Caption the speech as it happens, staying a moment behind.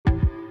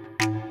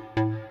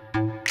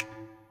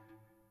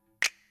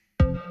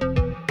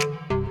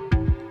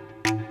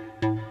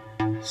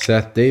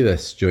Seth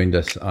Davis joined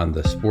us on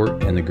the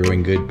Sport and the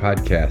Growing Good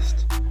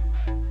podcast.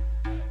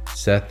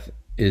 Seth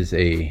is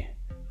a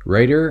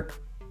writer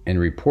and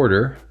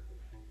reporter,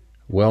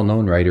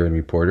 well-known writer and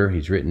reporter.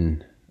 He's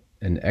written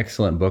an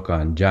excellent book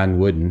on John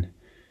Wooden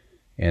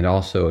and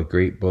also a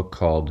great book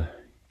called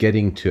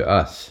Getting to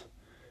Us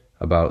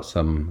about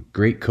some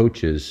great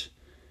coaches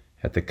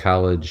at the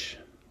college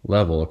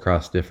level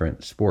across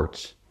different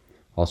sports,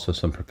 also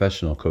some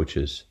professional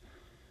coaches.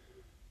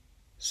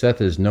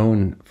 Seth is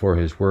known for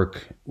his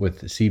work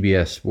with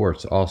CBS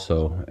Sports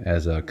also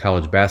as a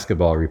college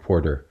basketball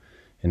reporter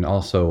and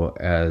also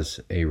as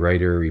a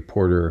writer,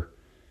 reporter,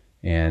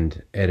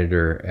 and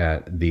editor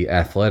at The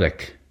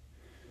Athletic.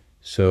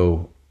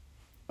 So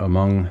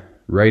among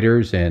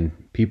writers and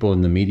people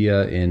in the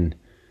media in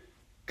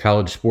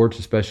college sports,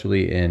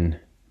 especially in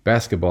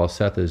basketball,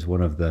 Seth is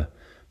one of the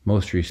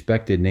most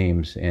respected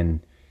names,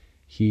 and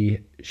he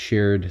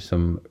shared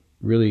some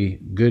really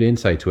good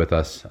insights with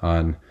us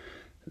on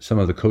some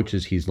of the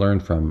coaches he's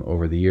learned from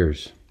over the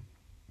years.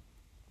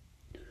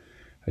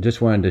 I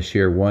just wanted to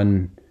share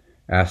one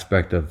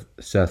aspect of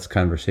Seth's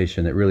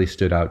conversation that really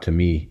stood out to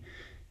me,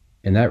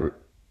 and that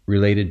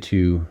related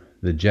to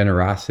the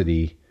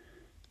generosity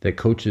that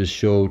coaches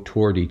show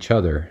toward each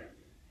other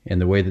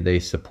and the way that they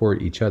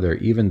support each other,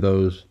 even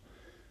those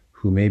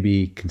who may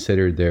be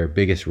considered their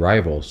biggest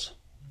rivals.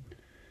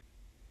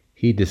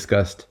 He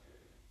discussed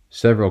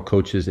several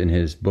coaches in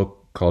his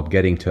book called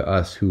Getting to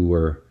Us who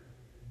were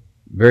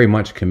very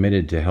much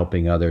committed to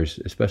helping others,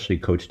 especially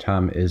Coach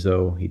Tom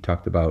Izzo. He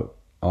talked about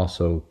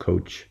also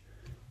Coach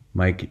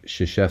Mike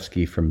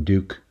Krzyzewski from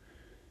Duke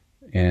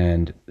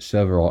and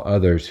several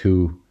others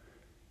who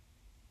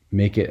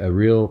make it a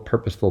real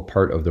purposeful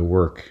part of the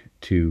work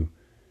to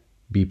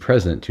be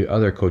present to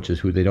other coaches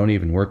who they don't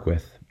even work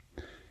with.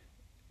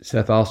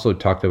 Seth also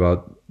talked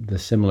about the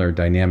similar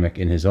dynamic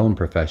in his own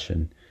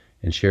profession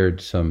and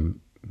shared some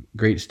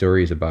great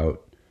stories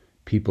about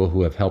people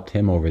who have helped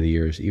him over the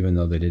years, even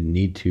though they didn't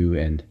need to,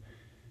 and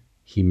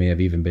he may have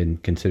even been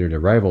considered a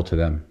rival to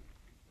them.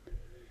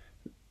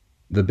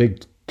 The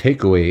big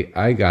takeaway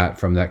I got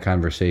from that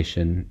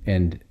conversation,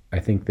 and I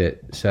think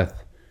that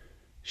Seth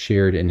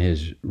shared in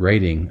his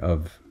writing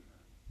of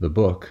the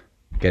book,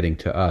 Getting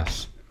to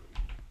Us,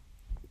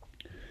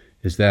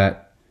 is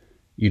that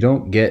you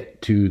don't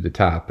get to the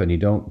top and you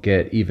don't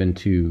get even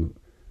to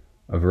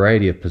a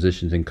variety of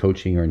positions in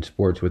coaching or in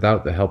sports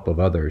without the help of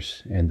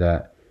others, and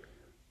that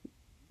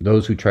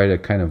those who try to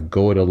kind of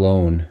go it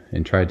alone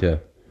and try to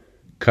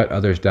cut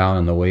others down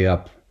on the way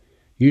up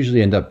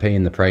usually end up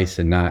paying the price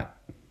and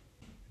not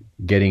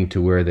getting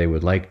to where they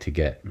would like to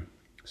get.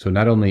 So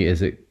not only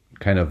is it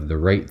kind of the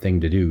right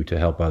thing to do to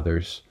help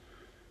others,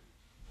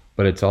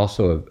 but it's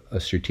also a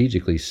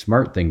strategically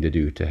smart thing to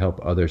do to help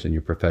others in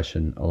your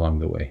profession along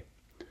the way.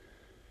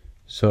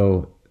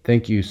 So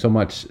thank you so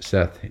much,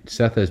 Seth.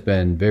 Seth has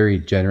been very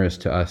generous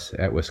to us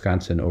at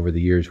Wisconsin over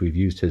the years. We've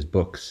used his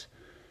books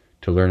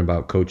to learn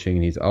about coaching,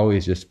 and he's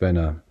always just been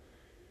a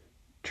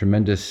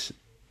tremendous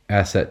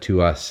asset to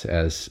us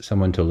as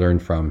someone to learn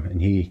from. And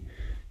he,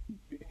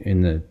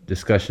 in the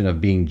discussion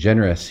of being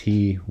generous,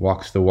 he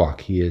walks the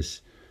walk. He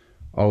is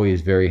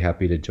always very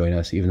happy to join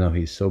us, even though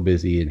he's so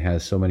busy and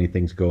has so many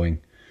things going.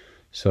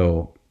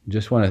 So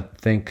just want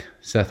to thank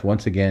Seth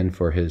once again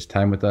for his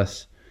time with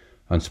us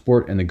on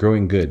Sport and the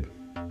Growing Good.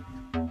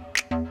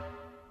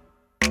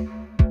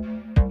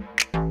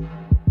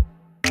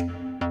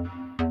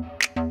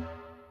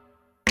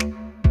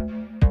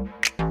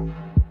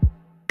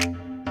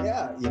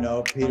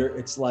 Peter,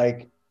 it's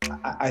like,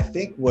 I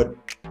think what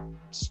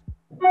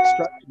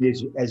struck me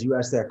as you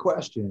asked that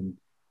question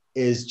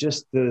is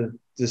just the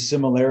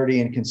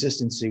similarity and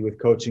consistency with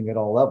coaching at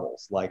all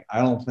levels. Like, I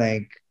don't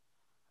think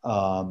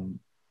the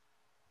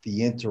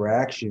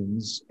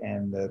interactions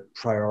and the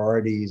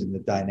priorities and the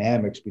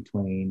dynamics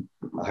between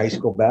a high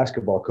school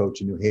basketball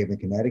coach in New Haven,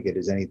 Connecticut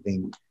is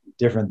anything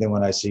different than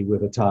what I see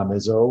with a Tom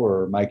Izzo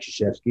or Mike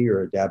Krzyzewski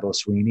or a Dabo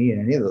Sweeney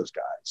and any of those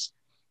guys.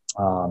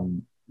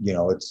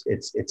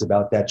 It's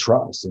about that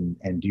trust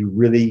and do you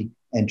really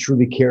and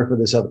truly care for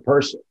this other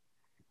person?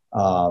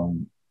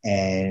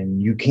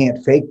 And you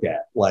can't fake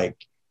that. Like,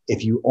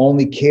 if you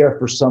only care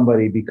for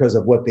somebody because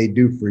of what they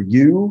do for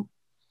you,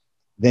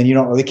 then you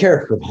don't really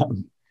care for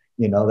them.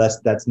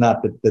 That's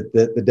not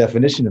the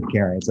definition of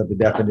caring. It's not the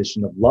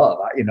definition of love.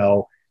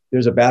 There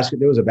was a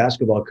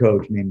basketball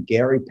coach named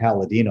Gary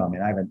Palladino. I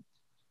mean, I haven't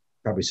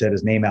probably said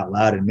his name out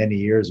loud in many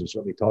years, or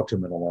certainly talked to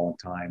him in a long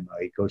time.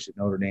 He coached at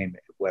Notre Dame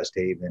at West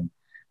Haven.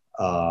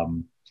 I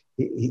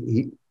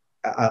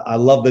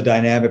love the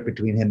dynamic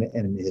between him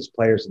and his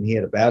players. And he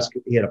had a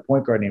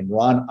point guard named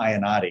Ron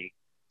Ionati.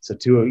 So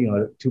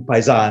two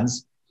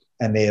paisans,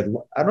 and I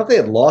don't know if they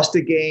had lost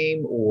a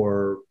game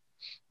or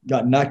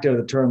got knocked out of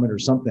the tournament or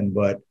something,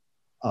 but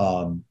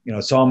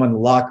saw him in the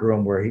locker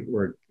room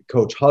where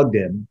coach hugged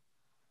him.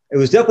 It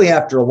was definitely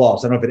after a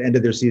loss. I don't know if it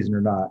ended their season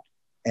or not.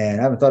 And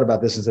I haven't thought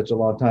about this in such a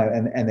long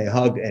time. And they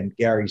hugged, and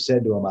Gary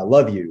said to him, "I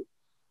love you."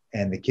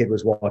 And the kid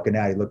was walking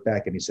out. He looked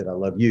back and he said, "I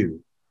love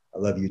you. I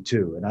love you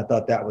too." And I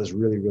thought that was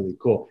really, really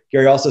cool.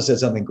 Gary also said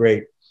something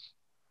great.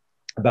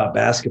 about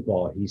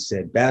basketball. He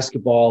said,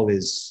 basketball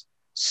is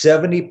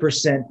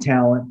 70%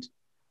 talent,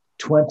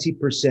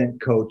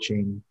 20%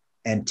 coaching,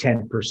 and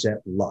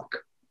 10% luck.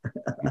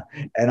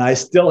 And I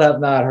still have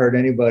not heard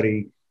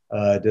anybody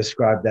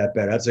describe that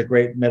better. That's a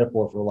great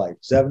metaphor for life.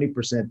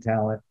 70%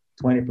 talent,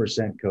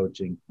 20%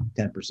 coaching,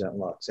 10%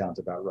 luck. Sounds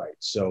about right.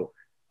 So,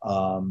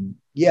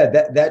 yeah,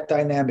 that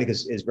dynamic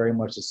is very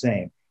much the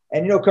same.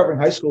 And, covering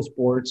high school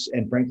sports,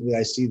 and frankly,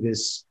 I see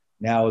this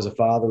now as a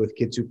father with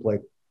kids who play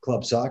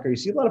club soccer, you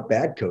see a lot of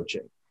bad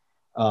coaching.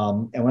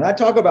 And when I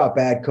talk about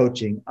bad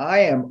coaching, I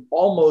am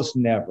almost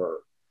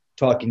never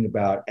talking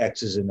about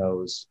X's and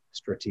O's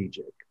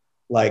strategic.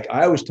 Like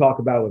I always talk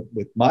about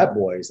with my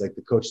boys, like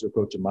the coaches are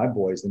coaching my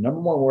boys, the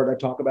number one word I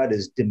talk about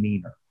is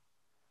demeanor.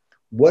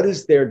 What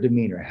is their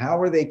demeanor? How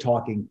are they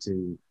talking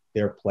to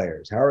their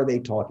players? How are they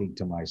talking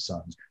to my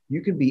sons?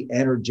 You can be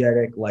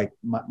energetic. Like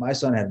my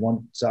son had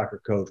one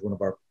soccer coach, one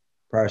of our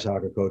prior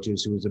soccer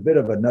coaches, who was a bit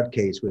of a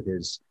nutcase with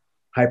his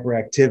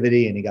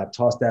hyperactivity, and he got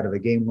tossed out of a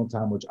game one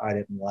time, which I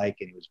didn't like.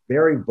 And he was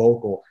very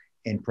vocal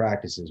in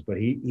practices, but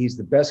he's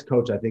the best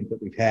coach I think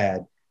that we've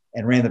had,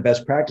 and ran the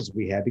best practice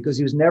we had, because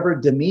he was never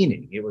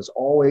demeaning. It was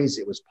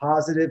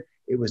positive.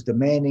 It was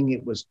demanding.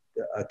 It was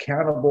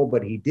accountable,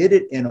 but he did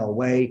it in a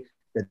way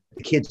that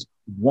the kids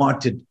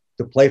wanted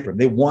to play for him.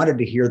 They wanted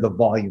to hear the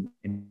volume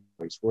in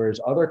voice. Whereas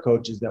other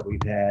coaches that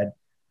we've had,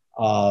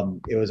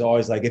 it was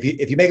always like,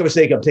 if you make a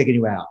mistake, I'm taking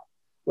you out.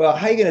 Well,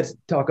 how are you going to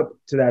talk up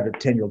to that a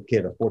 10-year-old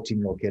kid, a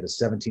 14-year-old kid, a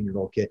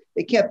 17-year-old kid?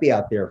 They can't be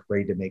out there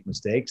afraid to make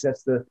mistakes.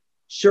 That's the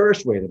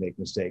surest way to make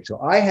mistakes.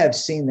 So I have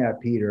seen that,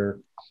 Peter,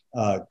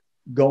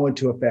 go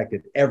into effect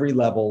at every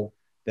level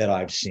that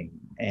I've seen.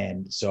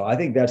 And so I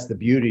think that's the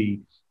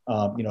beauty,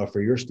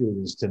 for your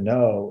students to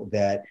know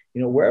that,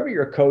 wherever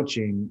you're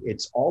coaching,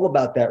 it's all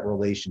about that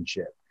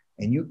relationship,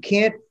 and you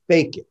can't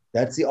fake it.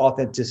 That's the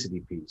authenticity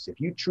piece. If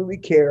you truly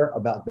care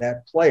about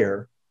that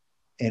player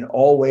in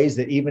all ways,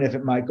 that even if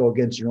it might go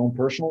against your own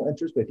personal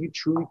interest, but if you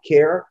truly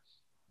care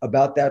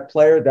about that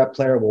player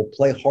will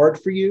play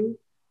hard for you,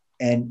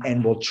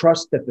 and will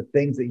trust that the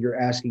things that you're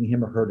asking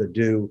him or her to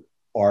do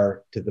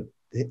are to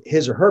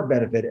his or her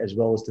benefit, as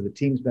well as to the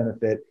team's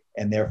benefit,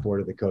 and therefore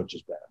to the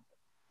coach's benefit.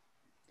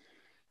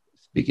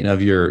 Speaking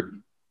of your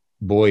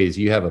boys,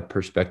 you have a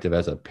perspective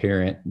as a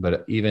parent,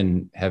 but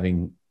even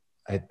having,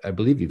 I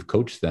believe you've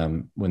coached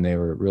them when they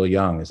were real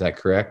young. Is that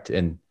correct?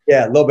 And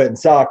yeah, a little bit in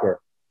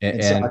soccer. I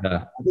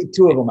think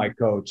two of them I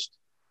coached.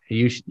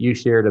 You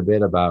shared a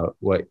bit about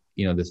what,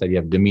 this idea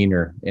of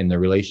demeanor in the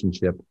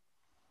relationship.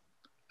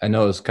 I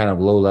know it's kind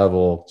of low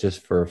level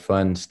just for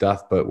fun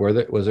stuff, but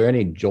was there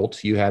any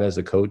jolts you had as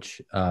a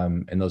coach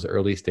in those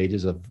early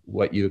stages of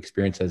what you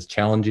experienced as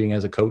challenging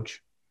as a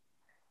coach?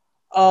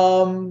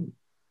 I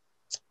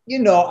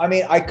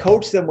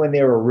coached them when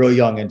they were real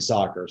young in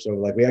soccer. So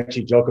like we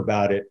actually joke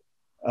about it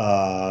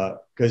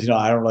because,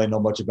 I don't really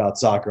know much about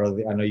soccer.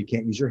 I know you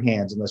can't use your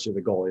hands unless you're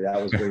the goalie.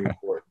 That was very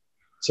important.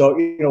 So,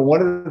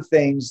 one of the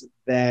things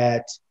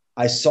that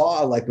I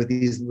saw, like with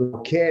these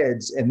little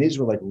kids, and these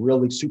were like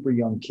really super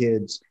young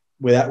kids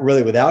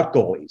without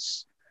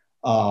goalies.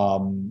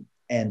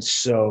 And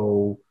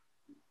so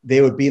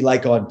they would be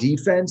like on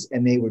defense,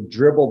 and they would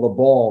dribble the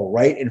ball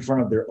right in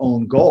front of their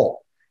own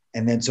goal.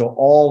 And then so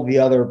all the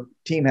other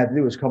team had to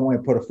do was come away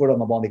and put a foot on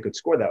the ball, and they could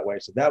score that way.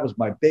 So that was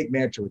my big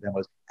mantra with them,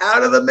 was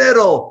out of the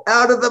middle,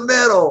 out of the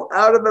middle,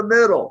 out of the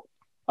middle.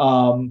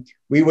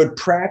 We would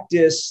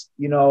practice,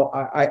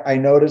 I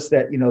noticed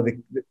that,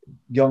 the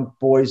young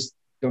boys,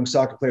 young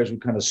soccer players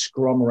would kind of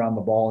scrum around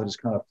the ball and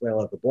just kind of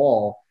flail at the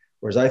ball.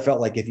 Whereas I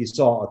felt like if you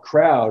saw a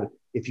crowd,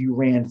 if you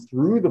ran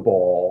through the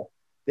ball,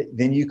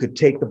 then you could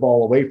take the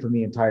ball away from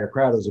the entire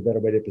crowd. It was a better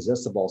way to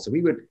possess the ball. So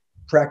we would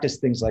practice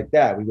things like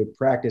that. We would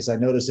practice. I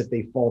noticed if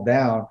they fall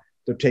down,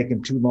 they're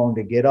taking too long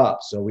to get up.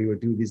 So we would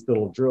do these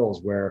little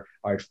drills where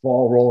I'd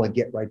fall, roll, and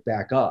get right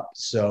back up.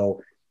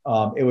 So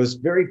it was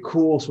very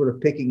cool sort of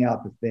picking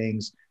out the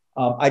things.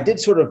 I did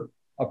sort of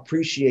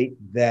appreciate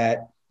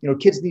that,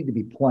 kids need to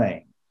be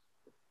playing.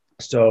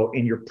 So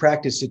in your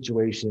practice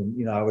situation,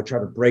 I would try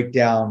to break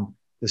down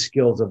the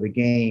skills of the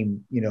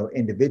game,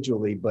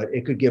 individually, but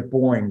it could get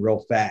boring real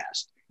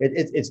fast.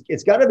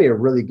 It's got to be a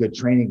really good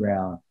training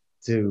ground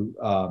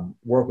to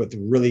work with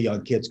really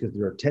young kids, because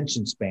their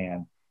attention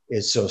span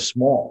is so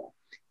small,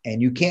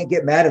 and you can't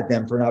get mad at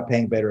them for not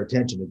paying better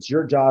attention. It's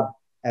your job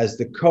as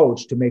the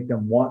coach to make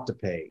them want to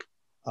pay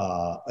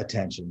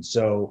attention.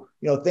 So,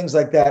 things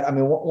like that. I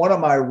mean, one of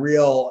my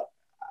real,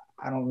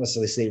 I don't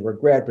necessarily say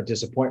regret, but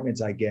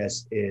disappointments, I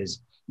guess,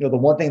 is, the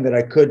one thing that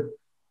I could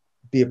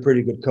be a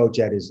pretty good coach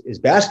at is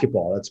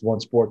basketball. That's one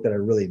sport that I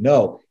really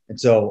know. And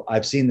so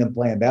I've seen them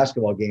playing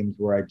basketball games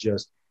where I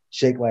just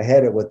shake my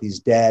head at what these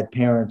dad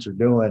parents are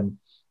doing,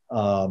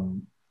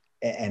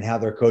 and how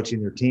they're coaching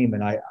their team.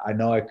 And I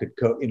know I could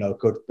coach,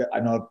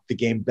 I know the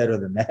game better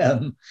than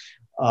them.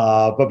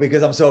 But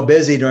because I'm so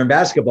busy during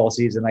basketball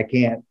season, I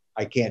can't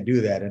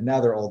do that. And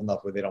now they're old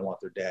enough where they don't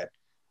want their dad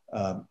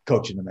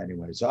coaching them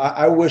anyway. So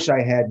I wish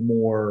I had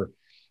more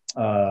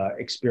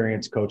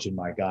experience coaching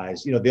my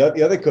guys.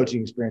 The other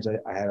coaching experience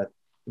I had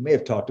we may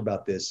have talked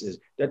about this. Is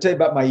did I tell you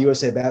about my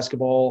USA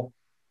basketball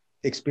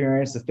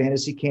experience, the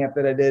fantasy camp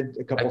that I did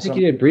a I couple of think summers?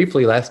 you did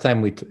briefly last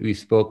time we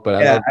spoke, but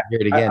I'd Yeah, love to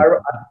hear it I,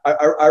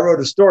 again. I wrote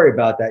a story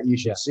about that. You Yeah.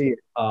 should see it.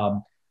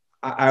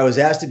 I was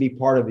asked to be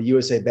part of the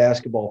USA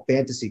basketball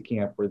fantasy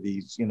camp for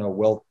these,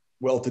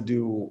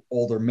 well-to-do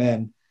older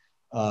men.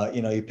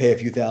 You pay a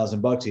few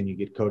 $1,000 and you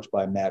get coached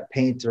by Matt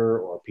Painter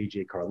or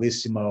PJ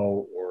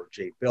Carlissimo or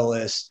Jay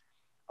Billis.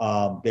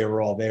 They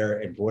were all there,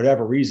 and for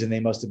whatever reason, they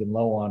must have been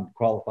low on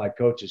qualified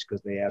coaches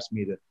because they asked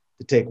me to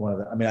take one of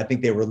them. I mean, I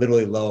think they were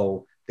literally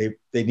low. They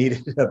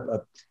needed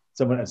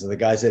someone. So the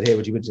guy said, "Hey,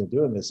 would you interested in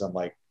doing this?" I'm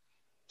like,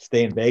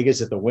 "Stay in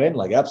Vegas at the Win?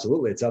 Like,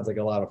 absolutely. It sounds like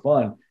a lot of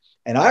fun."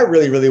 And I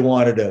really, really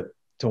wanted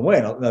to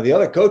win. Now the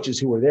other coaches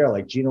who were there,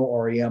 like Gino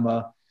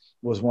Auriemma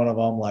was one of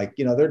them. Like,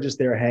 they're just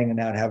there hanging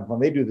out, having fun.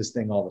 They do this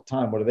thing all the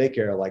time. What do they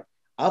care?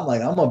 I'm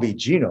gonna be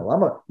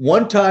Gino.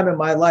 One time in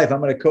my life, I'm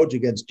gonna coach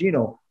against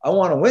Gino. I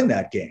want to win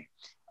that game,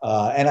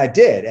 and I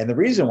did. And the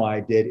reason why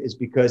I did is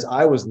because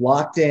I was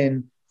locked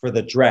in for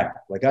the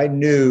draft. Like, I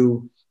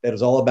knew that it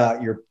was all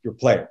about your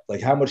player.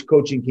 Like, how much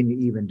coaching can you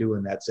even do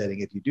in that setting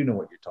if you do know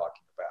what you're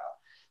talking about?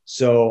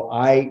 So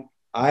I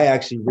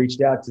actually reached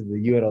out to the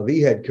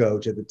UNLV head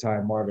coach at the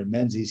time, Marvin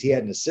Menzies. He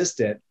had an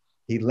assistant.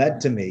 He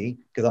lent to me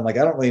because I'm like,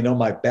 I don't really know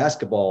my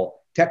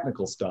basketball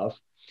technical stuff.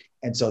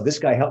 And so this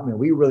guy helped me.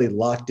 We really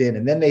locked in.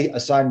 And then they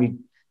assigned me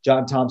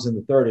John Thompson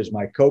III as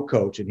my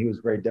co-coach, and he was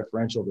very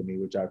deferential to me,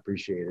 which I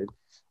appreciated.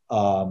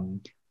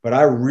 But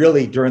I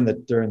really, during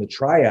the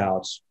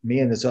tryouts, me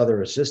and this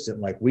other assistant,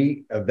 like,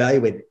 we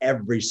evaluated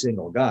every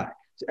single guy.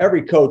 So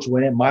every coach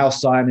went in. Miles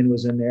Simon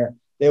was in there.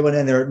 They went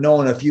in there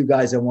knowing a few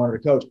guys that wanted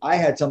to coach. I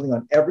had something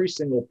on every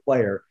single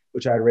player,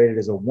 which I rated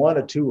as a 1,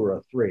 a 2, or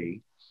a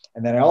 3.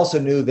 And then I also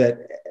knew that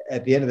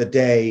at the end of the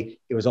day,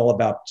 it was all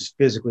about just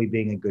physically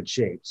being in good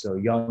shape. So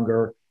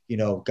younger,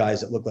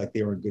 guys that looked like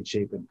they were in good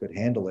shape and could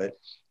handle it.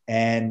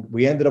 And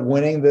we ended up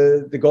winning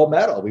the gold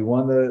medal. We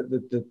won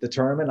the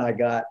tournament.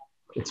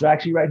 It's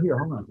actually right here.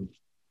 Hold on.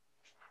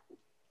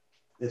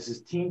 This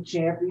is team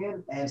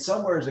champion, and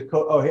somewhere is a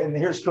coach. Oh, and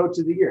here's coach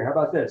of the year. How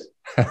about this?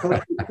 Coach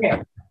of the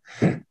camp.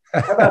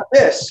 How about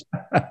this?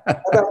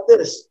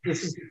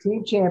 This is the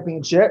team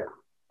championship.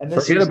 And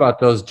Forget about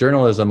those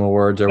journalism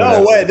awards or no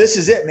whatever. way. This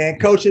is it, man.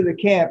 Coach of the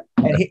camp.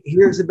 And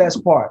here's the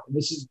best part.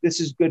 This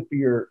is good for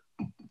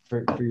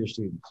your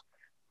students.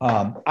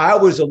 I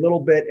was a little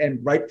bit,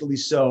 and rightfully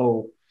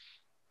so,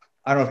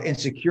 I don't know if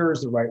insecure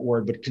is the right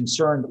word, but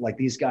concerned. Like,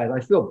 these guys, I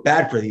feel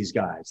bad for these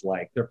guys.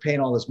 Like, they're paying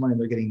all this money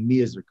and they're getting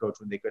me as their coach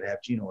when they could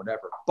have Gino or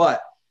whatever.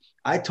 But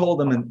I told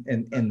them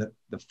in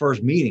the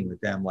first meeting with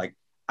them, like,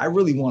 I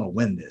really want to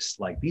win this.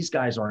 Like, these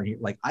guys aren't here.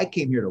 Like, I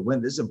came here to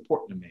win. This is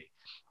important to me.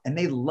 And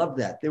they loved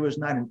that. There was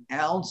not an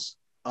ounce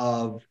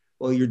of,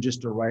 well, you're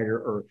just a writer,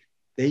 or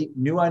they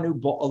knew I knew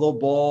a little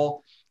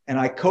ball. And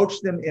I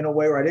coached them in a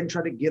way where I didn't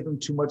try to give them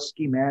too much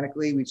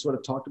schematically. We sort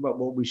of talked about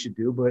what we should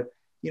do, but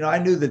I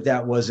knew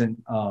that wasn't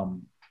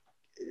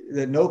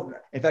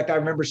in fact, I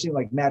remember seeing,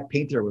 like, Matt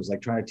Painter was,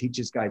 like, trying to teach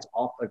his guys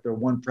off, like, their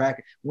one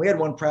practice. We had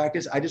one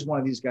practice. I just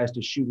wanted these guys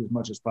to shoot as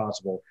much as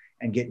possible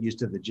and get used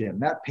to the gym.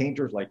 Matt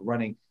Painter's, like,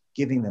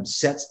 giving them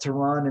sets to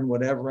run and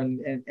whatever.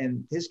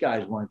 And his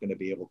guys weren't going to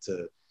be able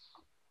to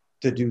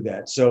do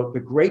that. So the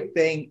great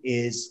thing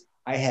is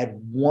I had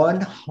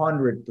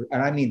 100,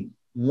 and I mean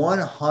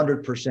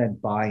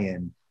 100%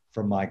 buy-in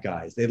from my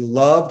guys. They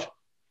loved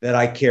that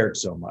I cared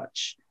so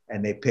much.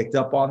 And they picked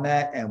up on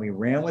that, and we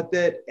ran with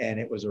it, and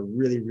it was a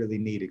really, really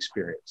neat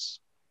experience.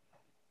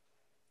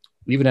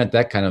 Even at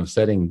that kind of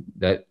setting,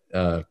 that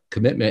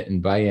commitment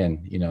and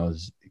buy-in,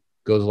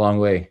 goes a long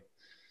way.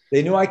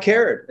 They knew I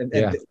cared, and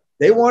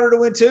they wanted to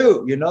win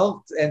too,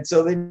 and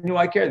so they knew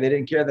I cared. They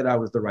didn't care that I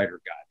was the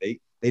writer guy.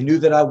 They knew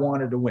that I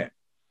wanted to win.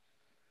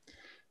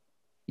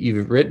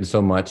 You've written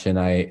so much, and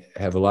I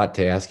have a lot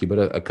to ask you,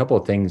 but a couple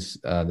of things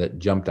that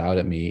jumped out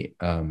at me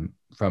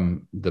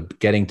from the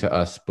Getting to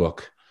Us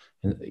book.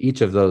 And each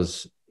of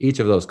those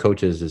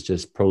coaches is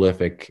just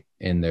prolific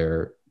in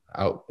their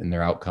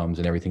outcomes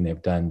and everything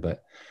they've done.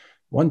 But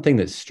one thing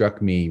that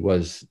struck me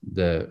was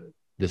the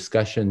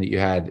discussion that you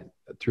had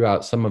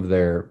throughout some of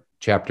their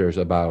chapters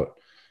about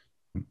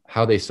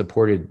how they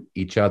supported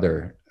each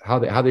other, how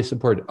they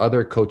supported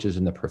other coaches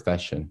in the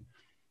profession.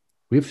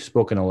 We've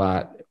spoken a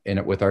lot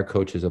with our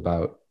coaches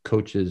about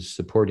coaches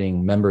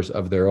supporting members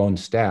of their own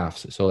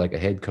staffs. So, like, a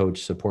head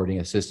coach supporting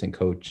assistant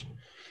coach,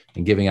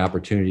 and giving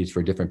opportunities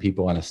for different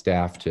people on a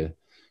staff to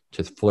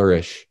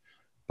flourish,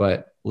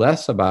 but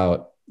less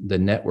about the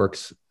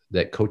networks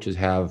that coaches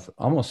have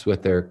almost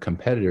with their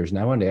competitors. And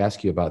I wanted to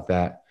ask you about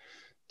that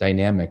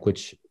dynamic,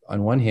 which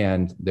on one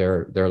hand,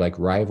 they're like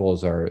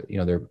rivals, or,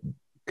 they're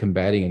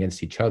combating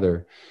against each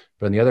other.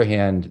 But on the other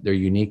hand, they're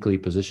uniquely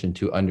positioned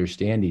to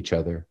understand each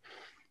other.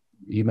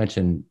 You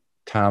mentioned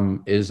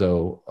Tom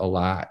Izzo a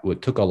lot,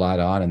 took a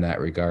lot on in that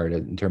regard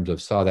in terms of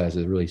saw that as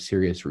a really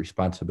serious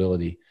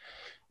responsibility.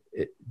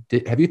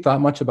 Have you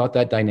thought much about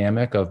that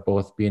dynamic of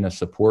both being a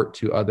support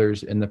to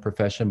others in the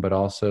profession, but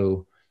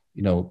also,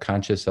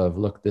 conscious of,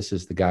 look, this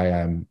is the guy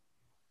I'm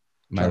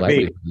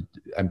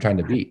trying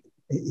to beat?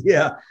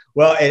 Yeah.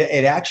 Well,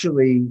 it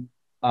actually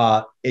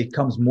it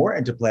comes more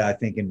into play, I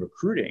think, in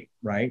recruiting,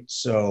 right?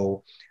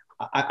 So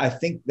I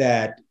think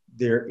that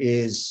there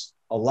is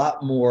a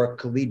lot more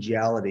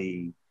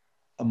collegiality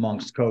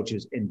amongst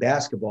coaches in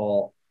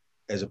basketball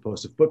as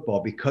opposed to football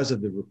because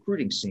of the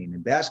recruiting scene.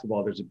 In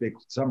basketball, there's a big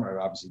summer,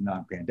 obviously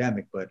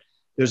non-pandemic, but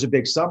there's a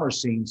big summer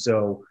scene.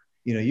 So,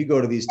 you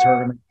go to these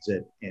tournaments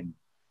in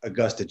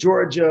Augusta,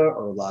 Georgia,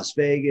 or Las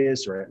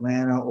Vegas, or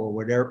Atlanta, or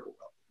whatever,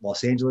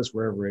 Los Angeles,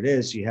 wherever it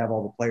is. You have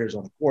all the players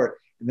on the court,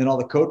 and then all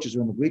the coaches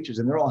are in the bleachers,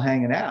 and they're all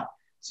hanging out.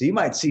 So you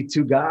might see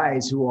two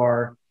guys who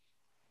are,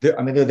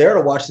 they're there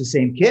to watch the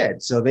same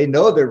kids, so they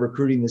know they're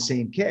recruiting the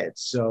same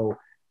kids. So,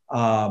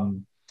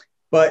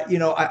 but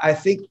I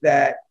think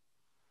that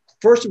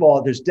first of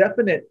all, there's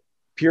definite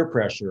peer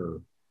pressure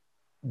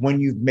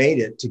when you've made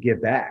it to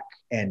give back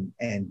and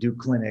do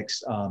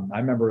clinics. I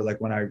remember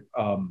like when I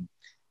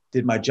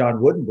did my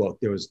John Wooden book,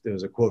 there was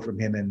a quote from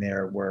him in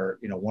there where,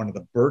 one of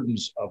the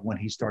burdens of when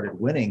he started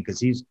winning, because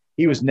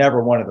he was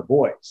never one of the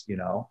boys,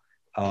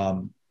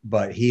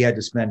 but he had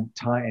to spend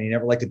time, and he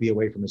never liked to be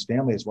away from his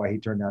family. That's why he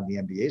turned down the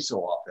NBA so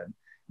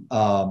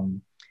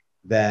often.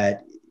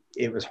 That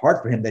it was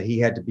hard for him that he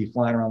had to be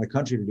flying around the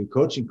country to do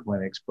coaching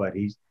clinics. But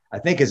I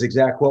think his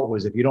exact quote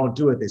was, if you don't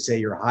do it, they say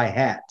you're high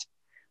hat,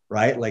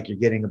 right? Like you're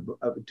getting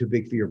too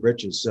big for your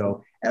britches.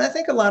 So, and I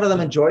think a lot of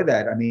them enjoy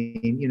that. I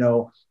mean,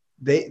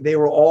 they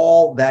were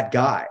all that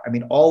guy. I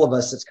mean, all of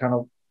us, it's kind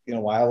of,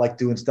 why I like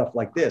doing stuff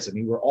like this. I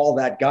mean, we're all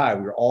that guy.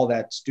 We were all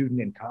that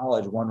student in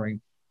college wondering,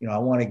 I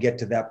want to get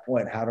to that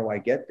point. How do I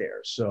get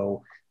there?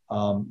 So,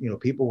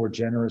 people were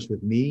generous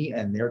with me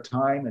and their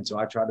time. And so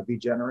I try to be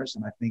generous.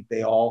 And I think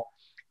they all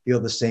feel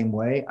the same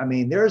way. I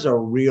mean, there's a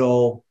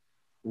real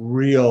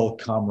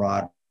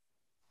camaraderie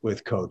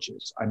with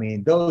coaches. I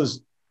mean,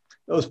 those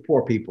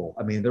poor people,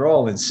 I mean, they're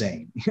all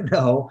insane,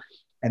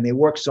 and they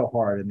work so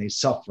hard and they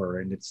suffer.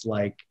 And it's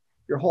like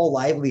your whole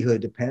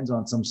livelihood depends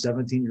on some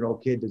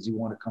 17-year-old kid. Does he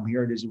want to come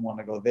here? Does he want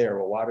to go there?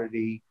 Well, why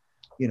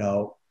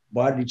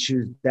did he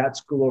choose that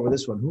school over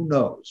this one? Who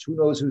knows? Who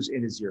knows who's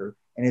in his ear?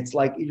 And it's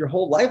like your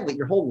whole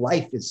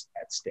life is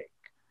at stake.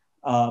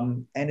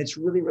 And it's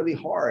really, really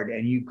hard.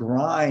 And you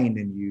grind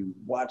and you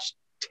watch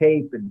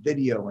tape and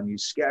video and you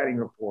scouting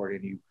report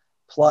and you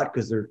plot,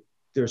 because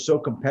they're so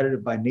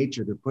competitive by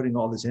nature. They're putting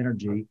all this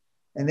energy,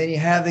 and then you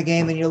have the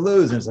game and you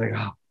lose. And it's like,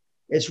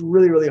 it's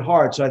really, really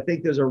hard. So I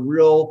think there's a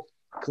real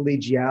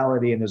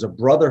collegiality and there's a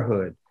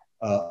brotherhood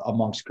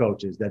amongst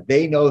coaches, that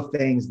they know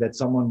things that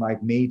someone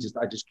like me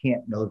I just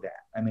can't know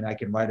that. I mean, I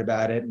can write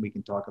about it and we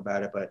can talk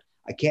about it, but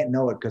I can't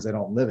know it because I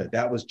don't live it.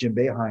 That was Jim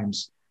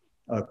Boeheim's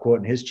quote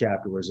in his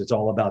chapter, was it's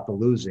all about the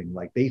losing.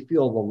 Like they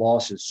feel the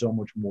losses so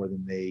much more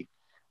than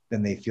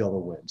they feel the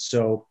wins.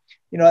 So,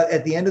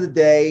 at the end of the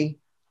day,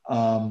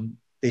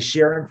 they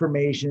share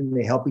information,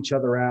 they help each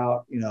other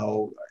out.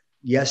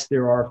 Yes,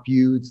 there are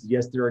feuds.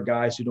 Yes, there are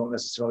guys who don't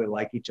necessarily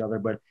like each other,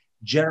 but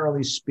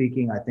generally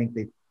speaking, I think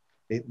they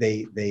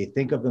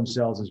think of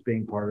themselves as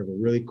being part of a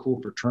really cool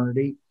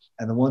fraternity.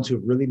 And the ones who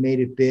have really made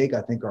it big,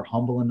 I think, are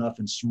humble enough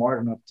and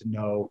smart enough to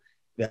know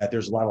that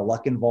there's a lot of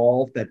luck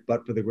involved, that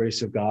but for the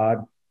grace of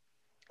God,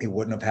 it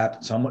wouldn't have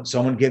happened.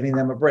 Someone giving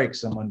them a break,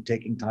 someone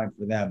taking time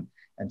for them.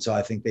 And so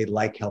I think they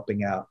like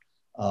helping out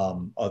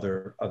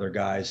other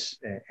guys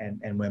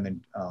and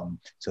women,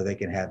 so they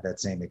can have that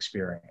same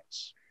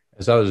experience.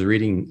 As I was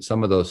reading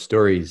some of those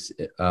stories,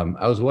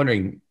 I was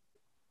wondering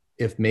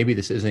if maybe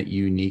this isn't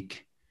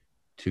unique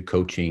to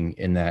coaching,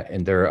 in that,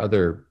 and there are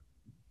other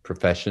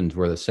professions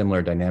where the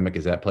similar dynamic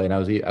is at play. And I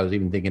was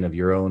even thinking of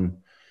your own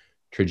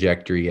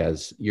trajectory,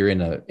 as you're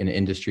in an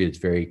industry that's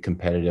very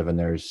competitive, and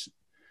there's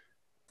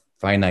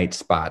finite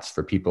spots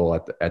for people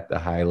at the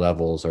high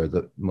levels, or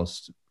the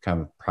most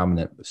kind of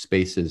prominent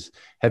spaces.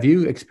 Have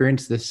you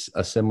experienced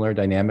a similar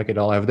dynamic at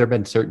all? Have there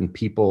been certain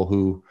people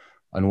who,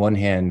 on one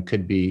hand,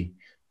 could be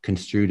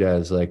construed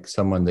as like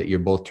someone that you're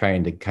both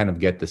trying to kind of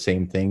get the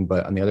same thing,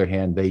 but on the other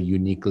hand, they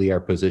uniquely are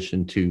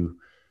positioned to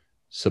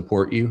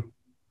support you?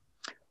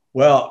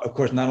 Well, of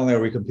course, not only are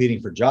we competing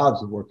for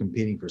jobs, but we're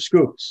competing for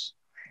scoops.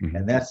 Mm-hmm.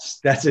 And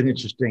that's an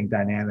interesting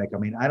dynamic. I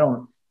mean, I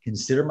don't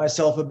consider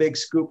myself a big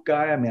scoop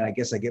guy. I mean, I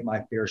guess I get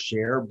my fair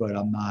share, but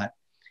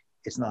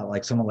it's not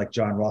like someone like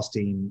John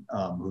Rothstein,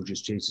 who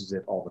just chases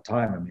it all the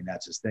time. I mean,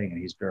 that's his thing.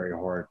 And he's very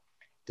hard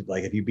to,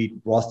 like, if you beat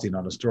Rothstein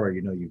on a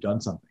story, you've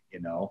done something,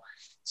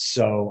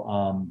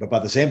 So, but by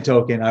the same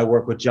token, I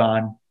work with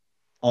John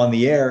on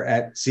the air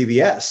at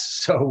CBS.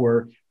 So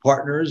we're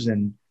partners,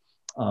 and,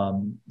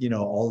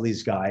 all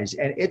these guys.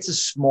 And it's a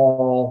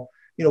small,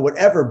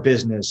 whatever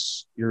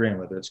business you're in,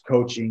 whether it's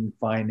coaching,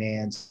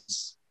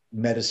 finance,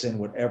 medicine,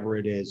 whatever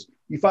it is,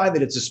 you find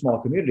that it's a small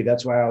community.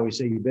 That's why I always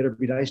say you better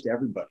be nice to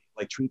everybody.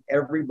 Like, treat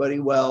everybody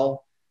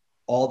well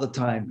all the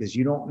time, because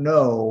you don't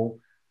know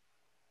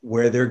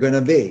where they're going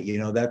to be.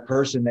 That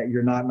person that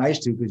you're not nice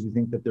to because you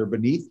think that they're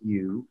beneath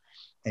you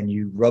and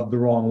you rub the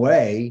wrong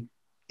way,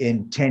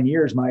 in 10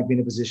 years might be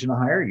in a position to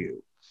hire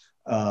you.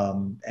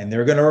 And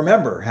they're going to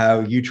remember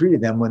how you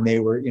treated them when they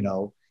were,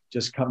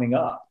 just coming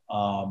up.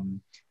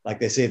 Like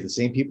they say, the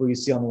same people you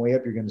see on the way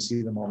up, you're going to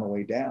see them on the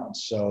way down.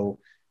 So,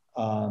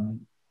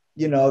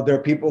 there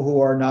are people who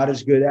are not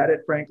as good at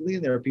it, frankly,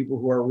 and there are people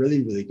who are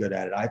really, really good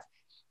at it.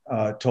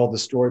 I've told the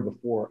story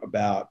before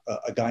about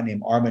a guy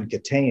named Armin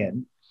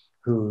Katayan,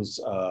 who's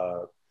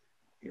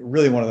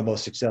really one of the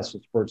most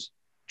successful sports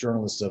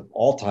journalists of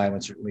all time,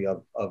 and certainly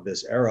of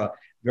this era.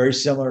 Very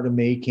similar to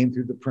me, came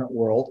through the print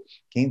world,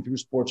 came through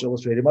Sports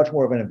Illustrated, much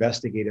more of an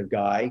investigative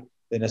guy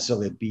than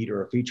necessarily a beat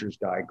or a features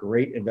guy.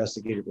 Great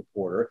investigative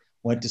reporter.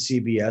 Went to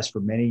CBS for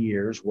many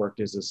years, worked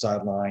as a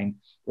sideline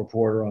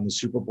reporter on the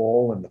Super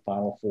Bowl and the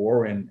Final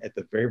Four, and at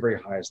the very, very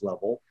highest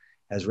level.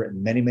 Has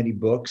written many, many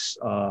books,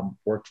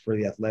 worked for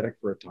The Athletic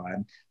for a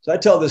time. So I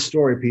tell this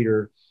story,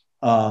 Peter.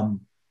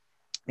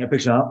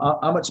 Picture,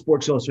 I'm at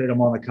Sports Illustrated.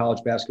 I'm on the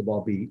college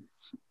basketball beat.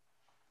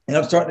 And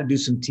I'm starting to do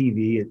some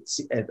TV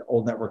at the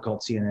old network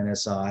called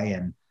CNNSI,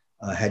 and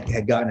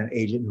had gotten an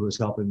agent who was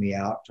helping me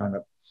out, trying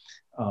to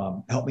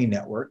help me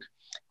network.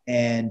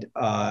 And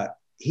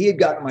he had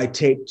gotten my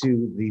tape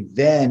to the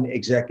then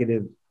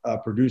executive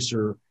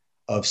producer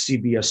of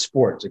CBS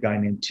Sports, a guy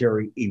named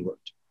Terry Ewert.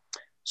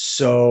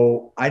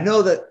 So I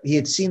know that he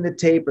had seen the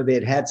tape, or they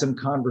had had some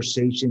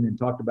conversation and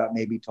talked about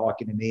maybe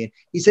talking to me. And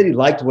he said he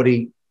liked what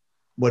he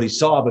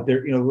saw, but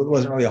there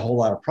wasn't really a whole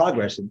lot of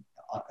progress in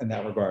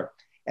that regard.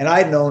 And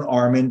I'd known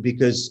Armin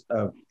because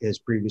of his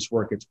previous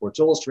work at Sports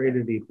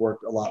Illustrated. He'd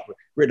worked a lot,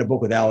 written a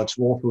book with Alex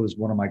Wolff, who was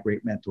one of my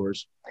great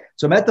mentors.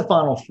 So I'm at the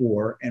Final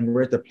Four, and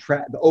we're at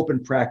the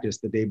open practice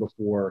the day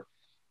before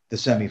the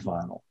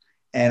semifinal.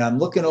 And I'm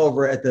looking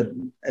over at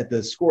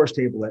the scores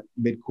table at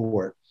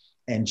midcourt,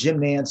 and Jim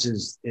Nance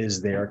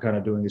is there, kind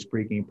of doing his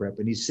pregame prep,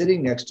 and he's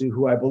sitting next to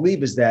who I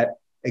believe is that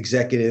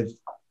executive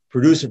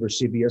producer for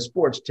CBS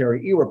Sports,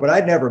 Terry Ewert, but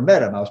I'd never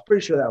met him. I was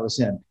pretty sure that was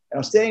him. And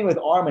I'm staying with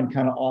Armin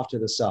kind of off to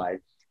the side.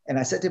 And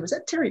I said to him, "Is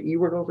that Terry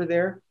Ewert over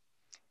there?"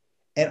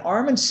 And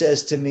Armin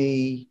says to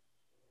me,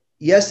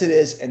 "Yes, it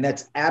is." And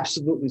that's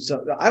absolutely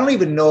so. I don't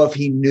even know if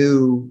he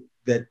knew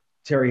that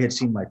Terry had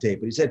seen my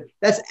tape, but he said,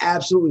 "That's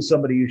absolutely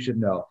somebody you should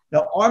know."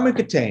 Now, Armin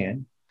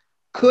Katayan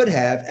could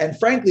have, and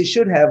frankly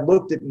should have,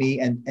 looked at me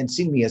and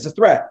seen me as a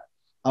threat.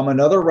 I'm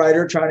another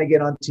writer trying to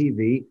get on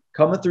TV,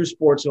 coming through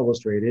Sports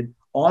Illustrated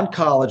on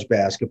college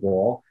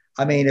basketball.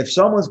 I mean, if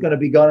someone's going to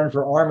be gunning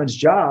for Armin's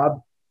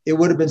job, it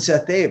would have been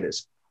Seth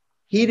Davis.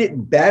 He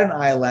didn't bat an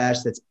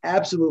eyelash. That's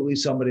absolutely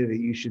somebody that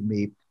you should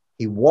meet.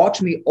 He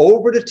walks me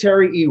over to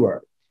Terry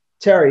Ewert.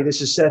 "Terry, this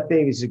is Seth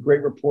Davis. He's a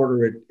great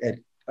reporter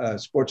at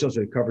Sports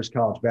Illustrated, covers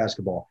college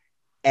basketball."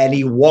 And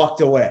he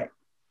walked away.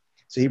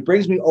 So he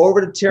brings me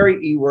over to Terry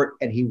Ewert,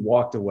 and he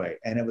walked away.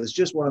 And it was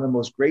just one of the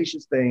most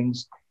gracious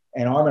things.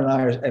 And Armin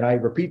and I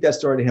repeat that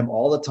story to him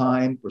all the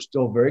time. We're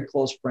still very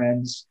close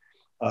friends.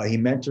 He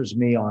mentors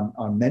me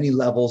on many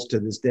levels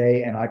to this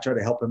day, and I try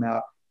to help him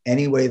out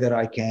any way that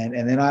I can.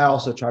 And then I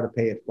also try to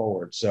pay it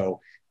forward. So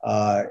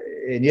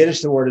in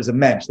Yiddish, the word is a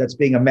mensch. That's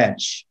being a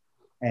mensch.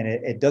 And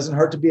it doesn't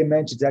hurt to be a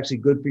mensch. It's actually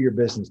good for your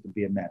business to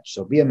be a mensch.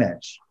 So be a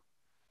mensch.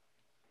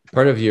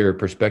 Part of your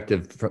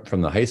perspective from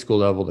the high school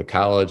level, the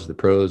college, the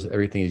pros,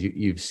 everything is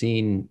you've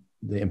seen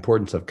the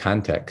importance of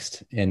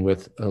context. And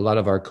with a lot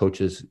of our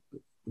coaches,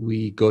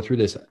 we go through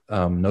this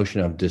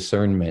notion of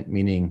discernment,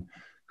 meaning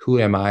who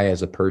am I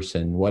as a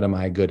person? What am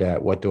I good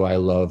at? What do I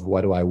love?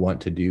 What do I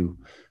want to do?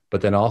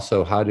 But then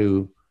also, how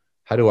do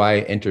I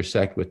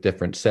intersect with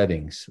different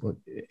settings?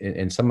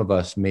 And some of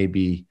us may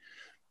be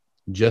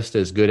just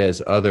as good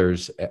as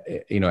others,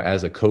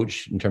 as a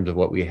coach in terms of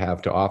what we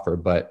have to offer,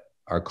 but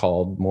are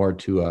called more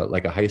to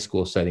like a high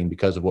school setting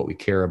because of what we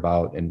care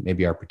about and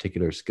maybe our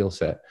particular skill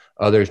set.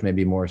 Others may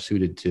be more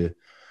suited to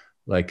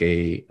like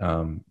a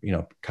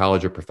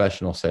college or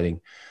professional setting.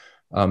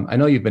 I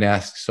know you've been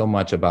asked so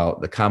much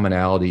about the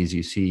commonalities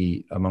you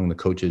see among the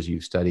coaches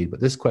you've studied, but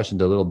this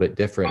question's a little bit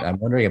different. I'm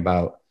wondering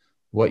about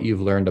what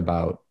you've learned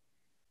about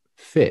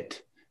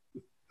fit.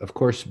 Of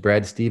course,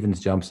 Brad Stevens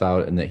jumps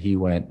out and that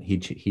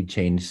he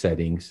changed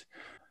settings,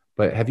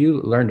 but have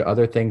you learned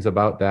other things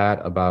about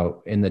that,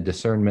 about in the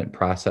discernment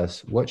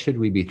process? What should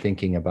we be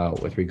thinking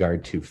about with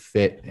regard to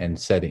fit and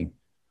setting?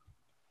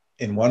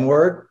 In one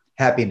word,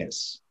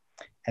 happiness.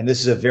 And this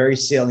is a very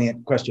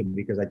salient question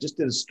because I just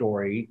did a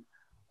story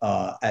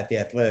at The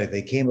Athletic.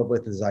 They came up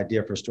with this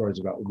idea for stories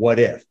about what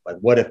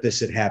if this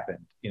had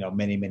happened,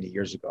 many, many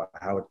years ago,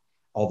 how would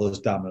all those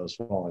dominoes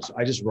falling. So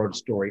I just wrote a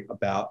story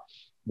about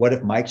what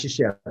if Mike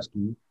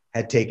Krzyzewski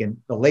had taken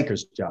the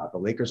Lakers job. The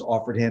Lakers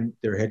offered him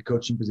their head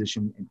coaching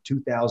position in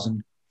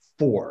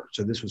 2004.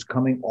 So this was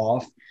coming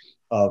off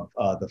of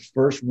the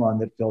first run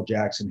that Phil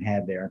Jackson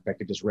had there. In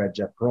fact, I just read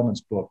Jeff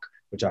Pearlman's book,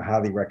 which I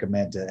highly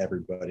recommend to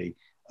everybody,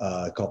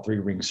 called Three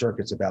Ring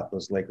Circuits, about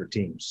those Laker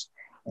teams.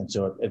 And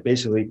so it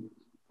basically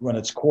run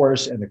its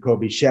course, and the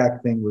Kobe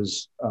Shaq thing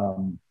was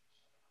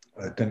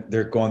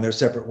they're going their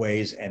separate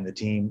ways, and the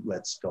team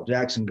lets Phil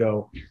Jackson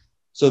go.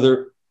 So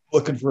they're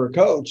looking for a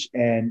coach,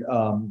 and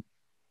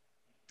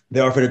they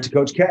offered it to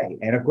Coach K.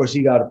 And of course,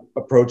 he got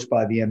approached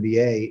by the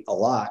NBA a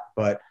lot,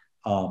 but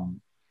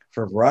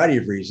for a variety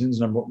of reasons,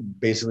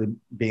 basically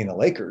being the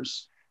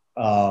Lakers,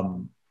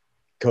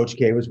 Coach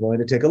K was willing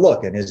to take a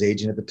look, and his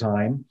agent at the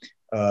time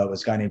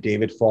was a guy named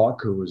David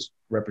Falk, who was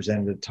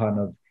represented a ton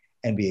of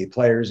NBA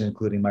players,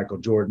 including Michael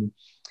Jordan.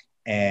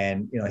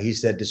 And, he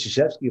said to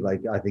Krzyzewski,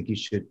 like, I think you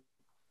should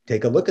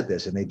take a look at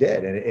this. And they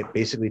did. And it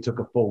basically took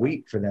a full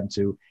week for them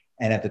to.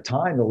 And at the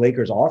time, the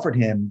Lakers offered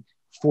him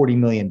 $40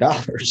 million,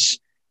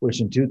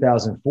 which in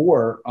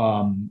 2004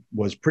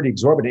 was pretty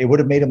exorbitant. It would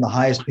have made him the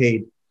highest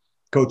paid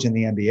coach in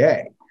the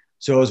NBA.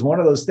 So it was one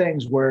of those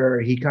things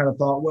where he kind of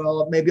thought,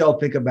 well, maybe I'll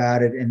think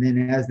about it. And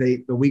then as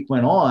the week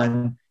went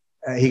on,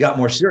 he got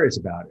more serious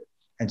about it.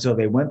 And so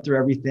they went through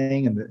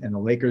everything, and the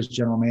Lakers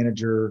general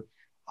manager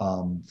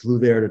flew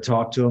there to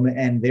talk to him,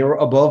 and they were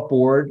above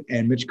board.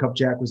 And Mitch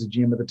Kupchak was the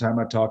GM at the time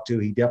I talked to.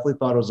 He definitely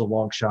thought it was a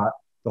long shot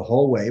the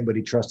whole way, but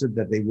he trusted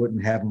that they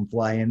wouldn't have him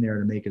fly in there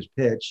to make his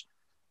pitch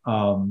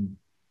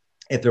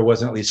if there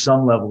wasn't at least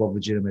some level of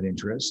legitimate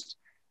interest.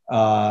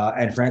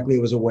 And frankly,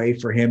 it was a way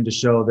for him to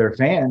show their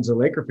fans, the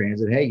Laker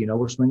fans, that, hey,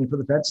 we're swinging for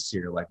the fences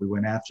here. Like, we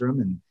went after him,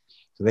 and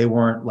so they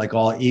weren't like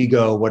all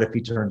ego. What if he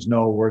turns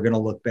no? We're going to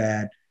look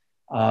bad.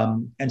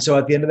 And so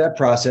at the end of that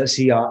process,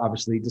 he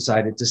obviously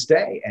decided to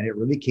stay, and it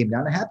really came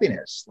down to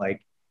happiness.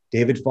 Like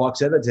David Falk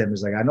said that to him,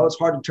 he's like, I know it's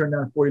hard to turn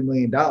down $40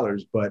 million,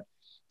 but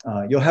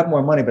you'll have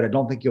more money, but I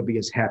don't think you'll be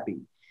as happy.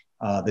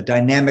 The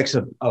dynamics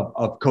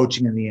of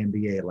coaching in the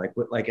NBA,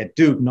 like at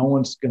Duke, no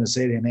one's going to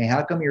say to him, hey,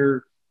 how come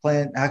you're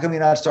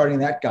not starting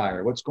that guy,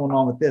 or what's going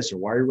on with this, or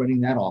why are you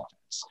running that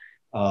offense?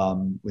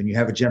 When you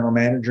have a general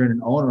manager and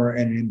an owner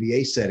in an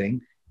NBA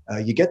setting,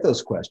 you get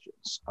those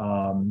questions.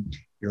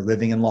 You're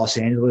living in Los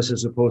Angeles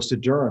as opposed to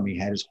Durham. He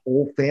had his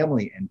whole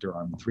family in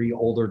Durham, 3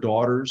 older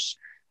daughters.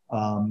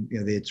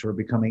 They had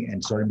starting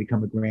to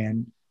become a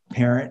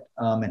grandparent,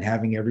 and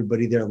having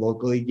everybody there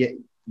locally.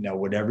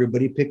 Would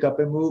everybody pick up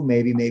and move?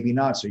 Maybe, maybe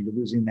not. So you're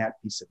losing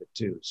that piece of it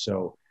too.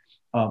 So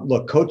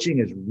look, coaching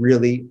is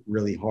really,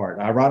 really hard.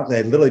 Ironically,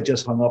 I literally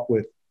just hung up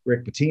with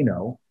Rick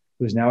Pitino,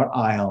 who's now at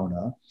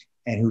Iona,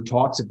 and who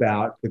talks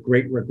about the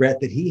great regret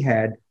that he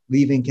had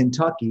leaving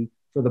Kentucky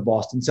for the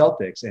Boston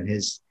Celtics. And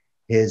his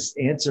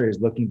answer is,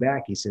 looking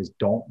back, he says,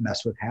 don't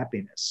mess with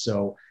happiness.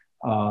 So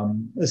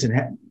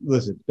listen,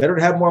 better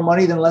to have more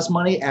money than less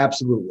money.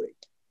 Absolutely.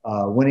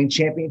 Winning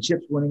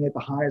championships, winning at the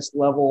highest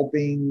level,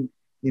 being,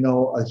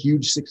 a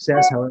huge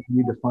success, however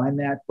you define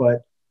that.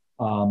 But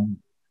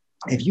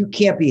if you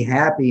can't be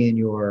happy in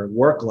your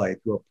work life,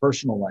 your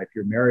personal life,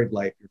 your married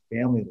life,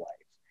 your family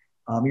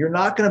life, you're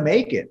not going to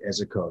make it as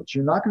a coach.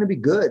 You're not going to be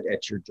good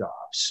at your job.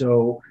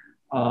 So,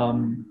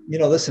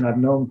 listen, I've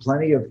known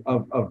plenty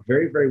of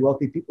very, very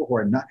wealthy people who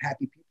are not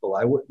happy people.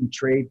 I wouldn't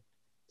trade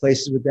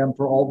places with them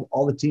for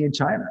all the tea in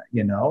China,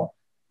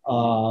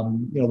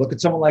 look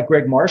at someone like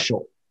Greg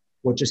Marshall,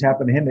 what just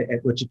happened to him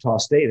at Wichita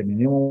State. I mean,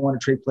 anyone want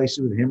to trade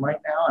places with him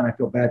right now? And I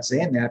feel bad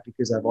saying that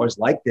because I've always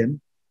liked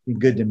him. Been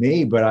good to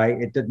me, but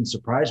it didn't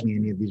surprise me,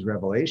 any of these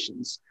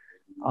revelations.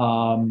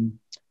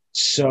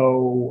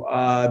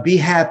 So be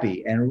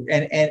happy.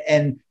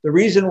 And the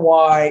reason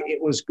why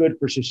it was good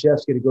for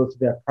Krzyzewski to go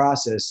through that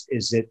process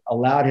is it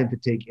allowed him to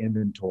take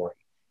inventory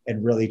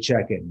and really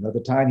check in. At the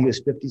time he was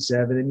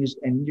 57,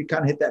 and you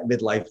kind of hit that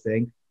midlife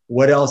thing.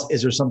 What else?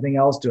 Is there something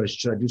else?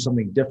 Should I do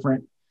something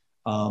different?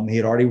 He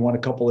had already won a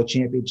couple of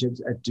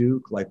championships at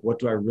Duke. Like, what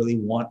do I really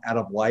want out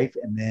of life?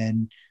 And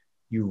then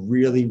you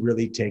really,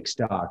 really take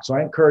stock. So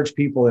I encourage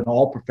people in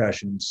all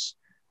professions,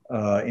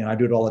 I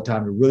do it all the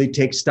time, to really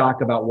take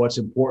stock about what's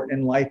important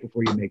in life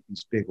before you make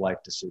these big life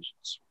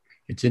decisions.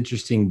 It's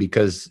interesting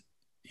because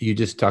you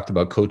just talked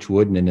about Coach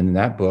Wooden, and in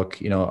that book,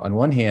 on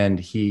one hand,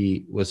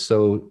 he was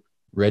so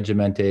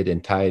regimented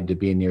and tied to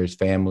being near his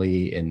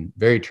family and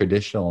very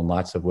traditional in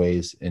lots of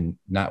ways and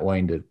not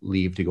wanting to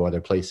leave to go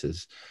other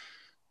places.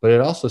 But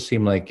it also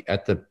seemed like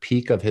at the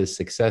peak of his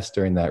success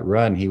during that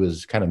run, he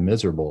was kind of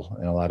miserable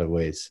in a lot of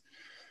ways.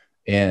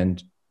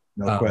 And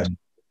no question.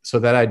 So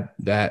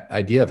that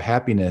idea of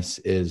happiness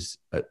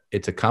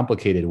it's a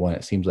complicated one.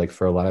 It seems like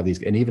for a lot of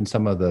these, and even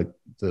some of the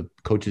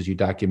coaches you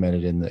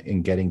documented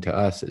in Getting to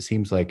Us, it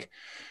seems like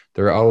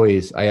they're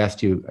always, I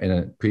asked you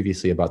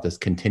previously about this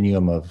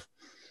continuum of,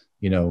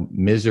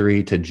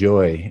 misery to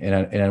joy.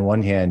 And on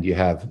one hand, you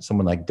have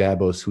someone like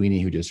Dabo Sweeney,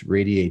 who just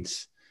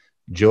radiates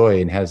joy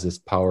and has this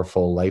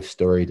powerful life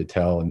story to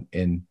tell.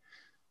 And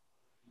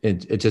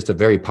it's just a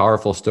very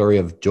powerful story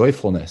of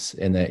joyfulness,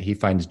 and that he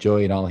finds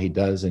joy in all he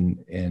does.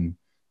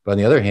 But on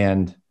the other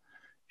hand,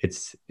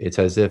 it's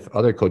as if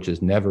other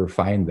coaches never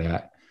find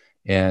that.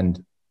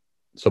 And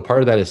so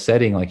part of that is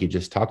setting, like you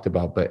just talked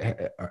about,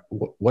 but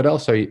what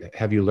else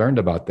have you learned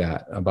about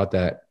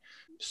that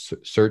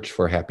search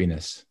for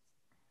happiness?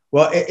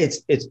 Well,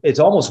 it's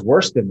almost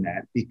worse than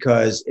that,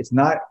 because it's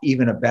not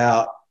even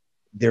about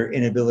their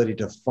inability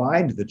to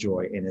find the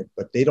joy in it,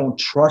 but they don't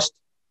trust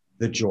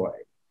the joy.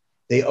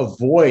 They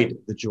avoid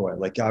the joy.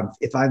 Like,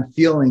 if I'm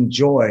feeling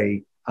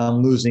joy,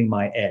 I'm losing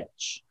my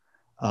edge.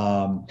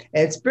 And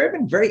it's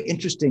been very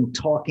interesting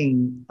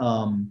talking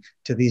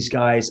to these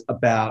guys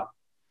about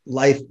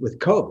life with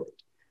COVID,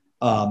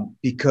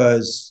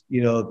 because,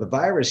 the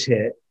virus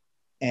hit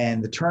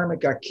and the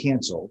tournament got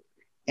canceled.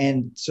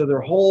 And so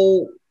their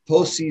whole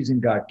postseason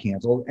got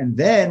canceled. And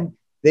then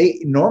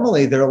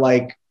they're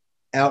like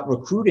out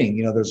recruiting.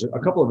 There's a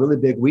couple of really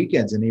big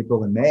weekends in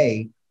April and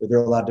May where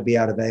they're allowed to be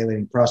out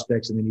evaluating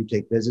prospects, and then you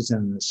take visits.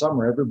 And in the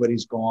summer,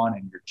 everybody's gone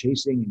and you're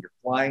chasing and you're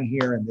flying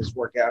here and this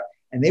workout.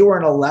 And they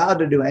weren't allowed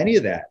to do any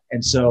of that.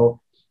 And so,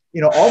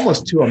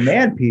 almost to a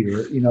man,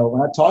 Peter,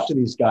 when I talk to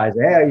these guys,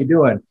 hey, how you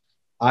doing?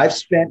 I've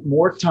spent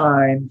more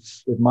time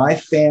with my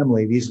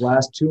family these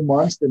last 2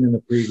 months than in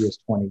the previous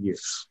 20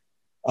 years,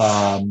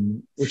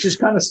 which is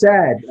kind of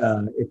sad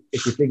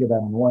if you think about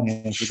it on one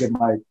hand. Forget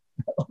my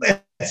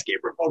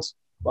landscaper folks.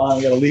 Well,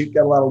 I got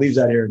a lot of leaves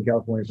out here in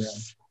California.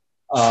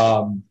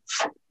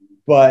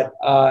 But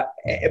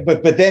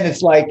then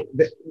it's like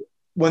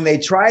when they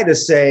try to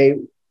say,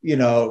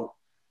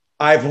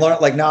 I've learned,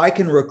 like, now I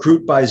can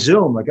recruit by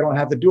Zoom. Like, I don't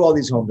have to do all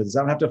these home visits.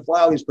 I don't have to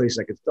fly all these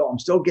places. I'm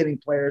still getting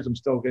players.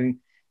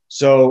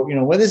 So,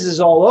 when this is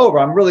all over,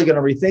 I'm really going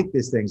to rethink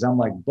these things. I'm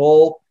like,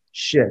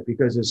 bullshit,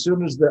 because as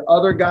soon as the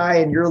other guy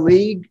in your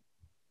league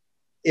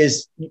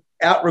is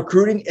out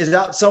recruiting, is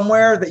out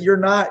somewhere that you're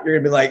not, you're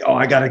going to be like, oh,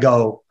 I got to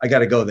go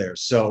there.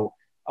 So,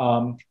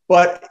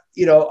 but,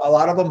 a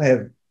lot of them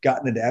have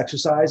gotten into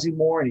exercising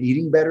more and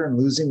eating better and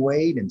losing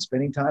weight and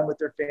spending time with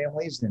their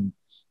families. And,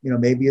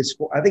 maybe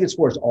I think it's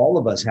forced all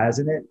of us,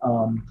 hasn't it?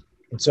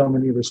 In so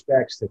many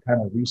respects, to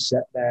kind of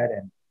reset that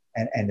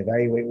and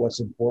evaluate what's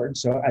important.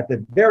 So at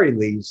the very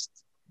least,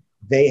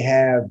 they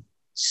have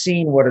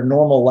seen what a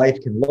normal life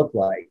can look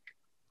like.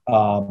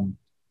 And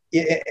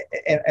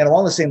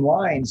along the same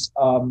lines,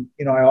 I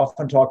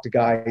often talk to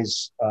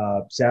guys,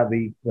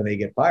 sadly, when they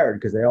get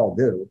fired, because they all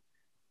do.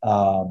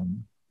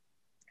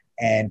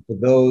 And for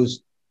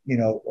those,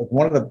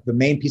 one of the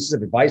main pieces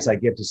of advice I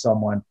give to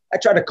someone, I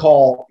try to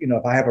call,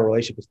 if I have a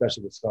relationship,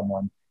 especially with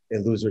someone, they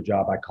lose their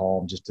job, I call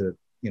them just to,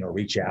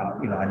 reach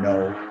out. I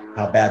know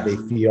how bad they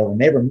feel,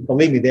 and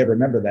believe me, they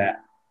remember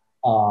that.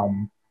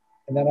 And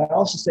then I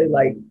also say,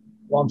 like,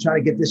 well, I'm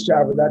trying to get this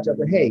job or that job,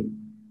 but hey,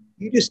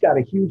 you just got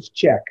a huge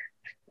check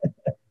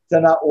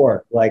to not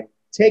work. Like,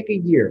 take a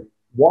year,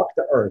 walk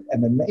the earth.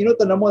 And then, what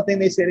the number one thing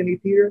they say to me,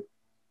 Peter?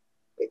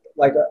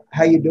 Like,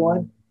 how you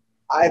doing?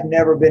 I've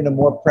never been to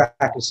more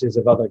practices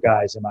of other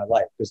guys in my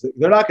life, because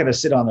they're not going to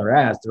sit on their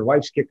ass. Their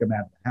wives kick them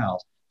out of the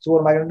house. So what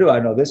am I going to do? I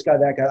know this guy,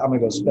 that guy. I'm going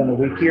to go spend a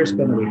week here,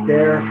 spend a week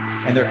there.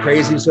 And they're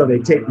crazy, so they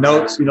take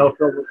notes, fill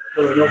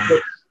the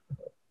notebook.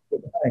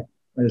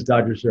 In his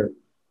Dodger shirt.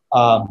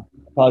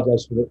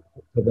 Apologize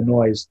for the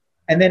noise.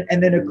 And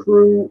then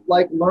accrue,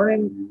 like,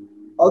 learning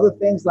other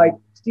things. Like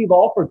Steve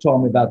Alford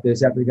told me about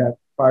this after he got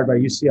fired by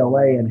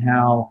UCLA, and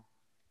how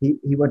he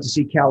went to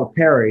see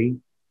Calipari,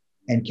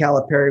 and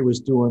Calipari was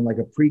doing like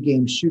a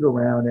pregame shoot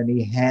around, and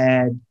he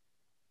had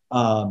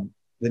the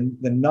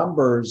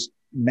numbers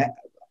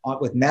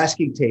with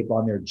masking tape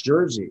on their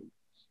jersey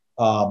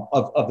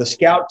of the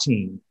scout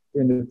team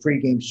in the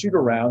pregame shoot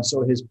around,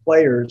 so his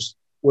players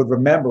would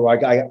remember.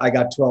 I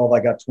got 12, I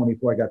got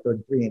 24, I got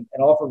 33, and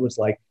Alford was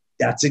like,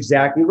 "That's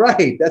exactly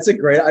right. That's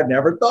I've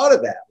never thought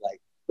of that."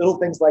 Like little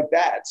things like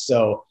that.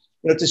 So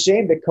it's a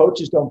shame that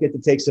coaches don't get to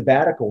take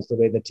sabbaticals the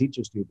way the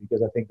teachers do,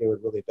 because I think they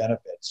would really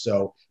benefit.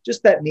 So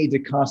just that need to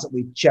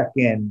constantly check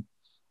in.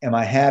 Am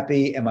I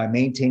happy? Am I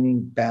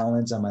maintaining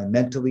balance? Am I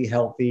mentally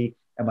healthy?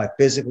 Am I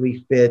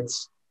physically fit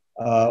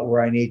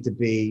where I need to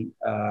be?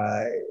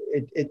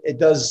 It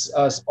does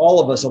all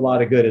of us a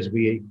lot of good as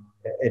we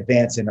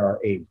advance in our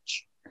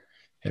age.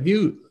 Have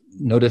you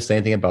noticed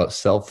anything about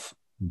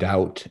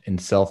self-doubt and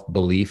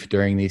self-belief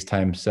during these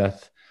times,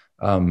 Seth?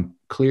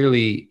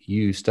 Clearly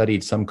you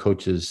studied some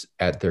coaches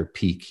at their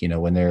peak,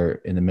 when they're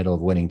in the middle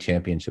of winning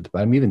championships,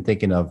 but I'm even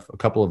thinking of a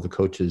couple of the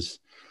coaches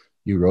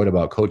you wrote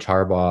about. Coach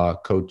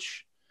Harbaugh,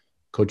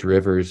 Coach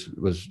Rivers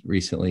was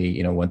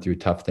recently, went through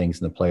tough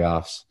things in the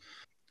playoffs.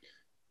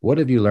 What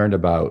have you learned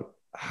about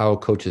how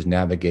coaches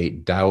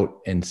navigate doubt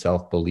and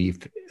self-belief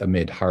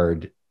amid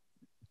hard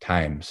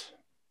times?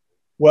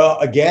 Well,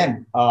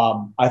 again,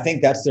 I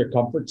think that's their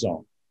comfort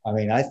zone. I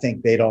mean, I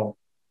think they don't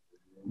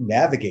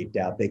navigate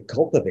doubt. They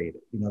cultivate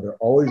it. They're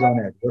always on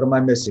edge. What am I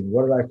missing?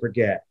 What did I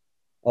forget?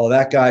 Oh,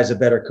 that guy's a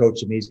better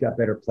coach than me. He's got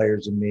better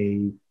players than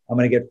me. I'm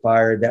going to get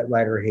fired. That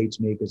writer hates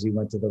me because he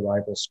went to the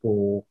rival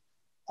school.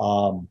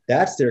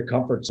 That's their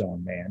comfort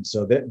zone, man.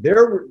 So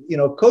they're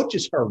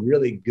coaches are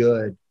really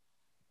good.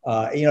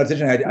 It's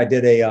interesting. I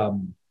did a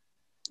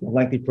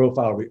lengthy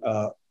profile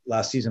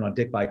last season on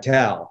Dick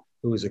Vitale,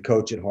 who was a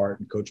coach at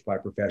heart and coach by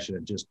profession,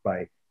 and just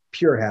by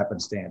pure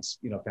happenstance,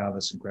 found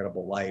this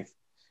incredible life.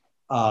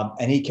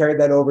 And he carried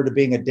that over to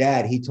being a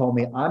dad. He told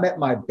me, I'm at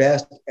my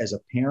best as a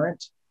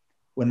parent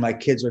when my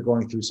kids are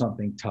going through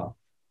something tough.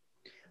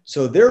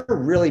 So they're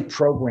really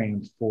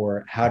programmed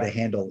for how to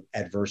handle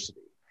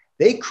adversity.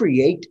 They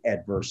create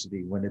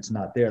adversity when it's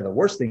not there. The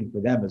worst thing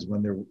for them is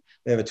when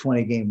they have a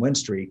 20-game win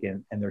streak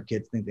and their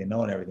kids think they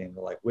know and everything.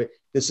 They're like,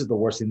 this is the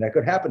worst thing that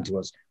could happen to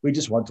us. We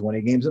just won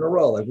 20 games in a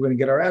row. Like, we're going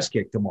to get our ass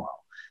kicked tomorrow.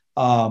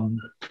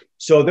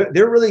 So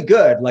they're really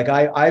good. Like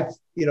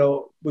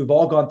we've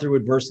all gone through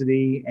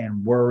adversity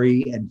and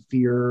worry and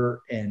fear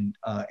and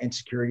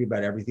insecurity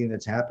about everything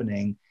that's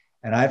happening.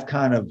 And I've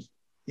kind of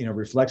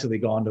reflexively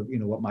gone to,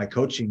 what my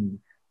coaching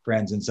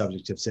friends and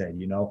subjects have said,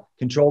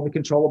 control the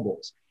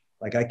controllables.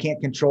 Like, I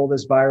can't control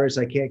this virus.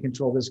 I can't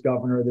control this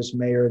governor, this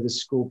mayor,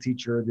 this school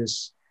teacher,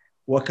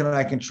 what can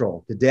I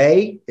control?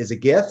 Today is a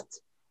gift,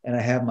 and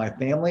I have my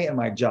family and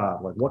my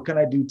job. Like, what can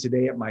I do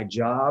today at my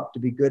job to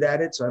be good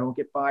at it so I don't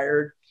get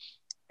fired?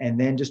 And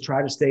then just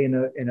try to stay in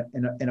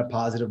a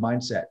positive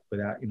mindset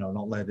without,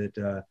 don't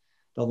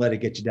let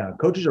it get you down.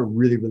 Coaches are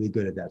really, really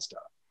good at that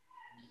stuff.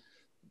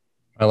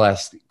 My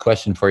last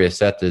question for you,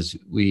 Seth, is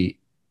we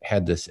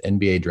had this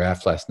NBA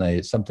draft last night.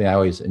 It's something I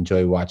always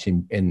enjoy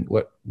watching. And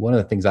one of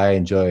the things I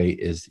enjoy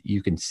is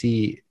you can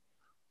see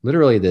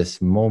literally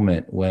this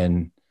moment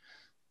when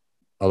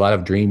a lot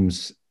of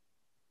dreams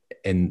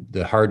and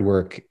the hard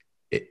work,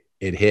 it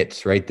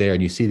hits right there,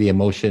 and you see the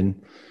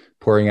emotion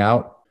pouring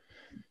out.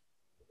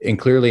 And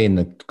clearly in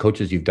the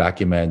coaches you've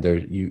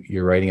documented,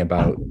 you're writing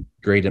about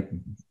great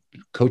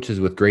coaches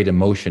with great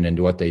emotion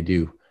into what they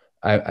do.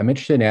 I'm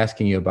interested in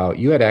asking you about,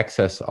 you had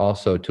access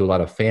also to a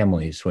lot of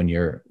families when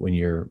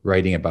you're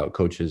writing about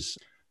coaches.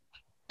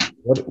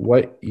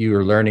 What you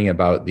were learning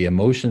about the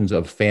emotions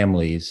of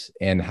families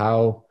and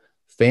how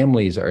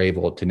families are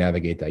able to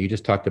navigate that. You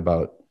just talked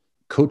about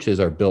coaches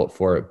are built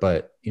for it,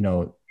 but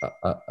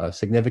a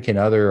significant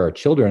other or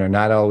children are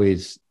not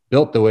always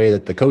built the way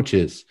that the coach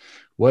is.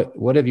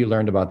 What have you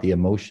learned about the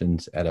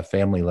emotions at a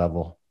family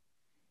level?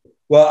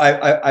 Well,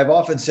 I've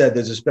often said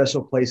there's a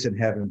special place in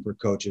heaven for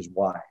coaches'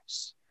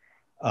 wives,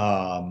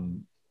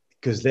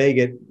 because they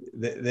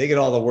get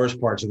all the worst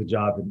parts of the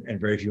job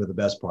and very few of the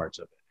best parts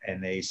of it.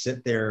 And they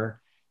sit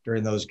there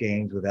during those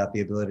games without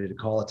the ability to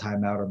call a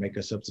timeout or make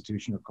a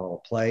substitution or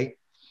call a play.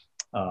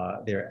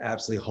 They're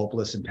absolutely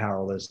hopeless and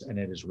powerless, and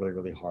it is really,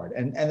 really hard.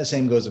 And the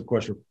same goes, of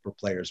course, for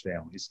players'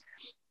 families.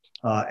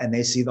 And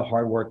they see the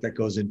hard work that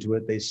goes into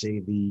it. They see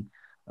the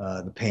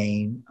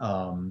pain,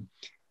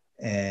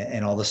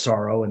 and all the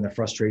sorrow and the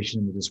frustration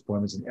and the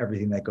disappointments and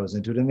everything that goes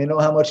into it. And they know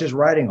how much is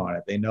riding on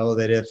it. They know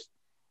that if,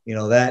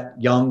 that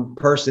young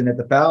person at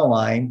the foul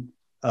line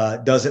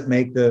doesn't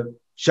make the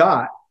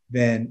shot,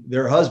 then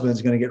their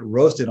husband's going to get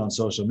roasted on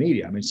social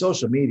media. I mean,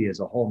 social media is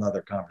a whole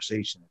nother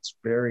conversation. It's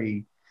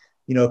very,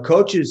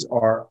 coaches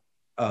are,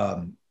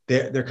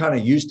 they're kind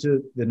of used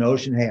to the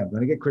notion, hey, I'm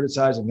going to get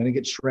criticized. I'm going to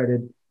get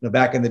shredded.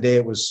 Back in the day,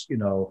 it was,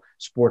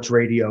 sports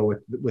radio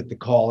with the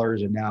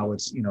callers, and now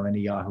it's,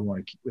 any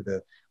Yahoo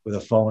with a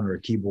phone or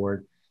a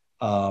keyboard.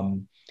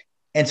 And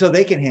so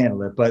they can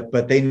handle it,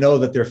 but they know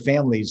that their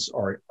families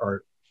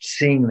are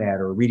seeing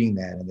that or reading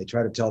that, and they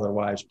try to tell their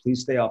wives,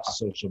 please stay off of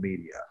social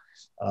media.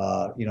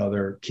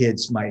 Their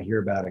kids might hear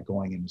about it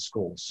going into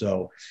school.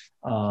 So,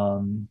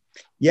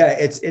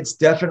 it's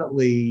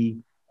definitely,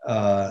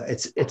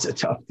 it's a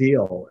tough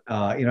deal.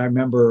 I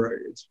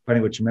remember, it's funny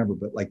what you remember,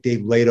 but like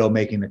Dave Lato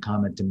making a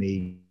comment to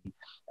me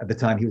at the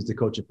time he was the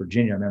coach of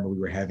Virginia. I remember we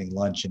were having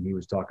lunch and he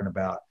was talking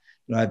about,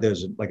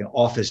 there's like an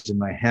office in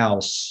my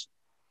house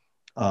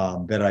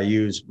that I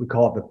use. We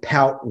call it the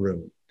pout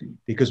room,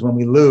 because when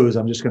we lose,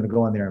 I'm just going to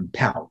go in there and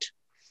pout.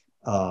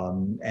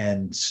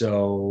 And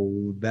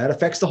so that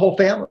affects the whole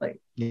family.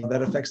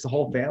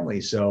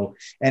 So,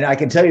 and I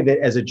can tell you that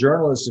as a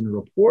journalist and a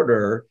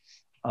reporter,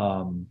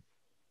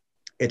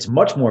 it's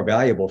much more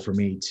valuable for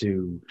me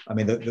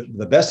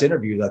the best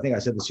interviews, I think I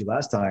said this to you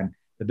last time,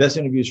 the best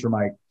interviews for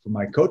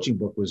my coaching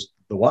book was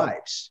the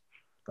wives.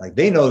 Like,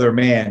 they know their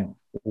man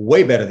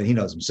way better than he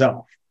knows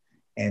himself.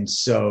 And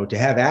so to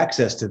have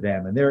access to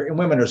them, and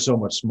women are so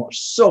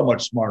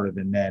much smarter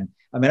than men.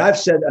 I mean, I've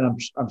said, and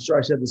I'm sure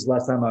I said this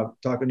last time I was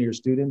talking to your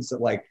students,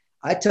 that like,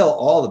 I tell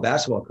all the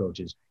basketball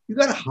coaches, you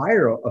got to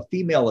hire a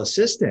female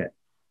assistant.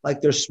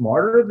 Like, they're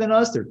smarter than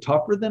us. They're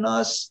tougher than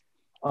us.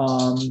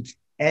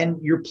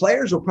 And your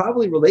players will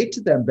probably relate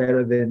to them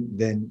better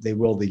than they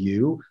will to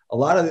you. A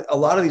lot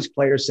of these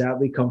players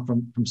sadly come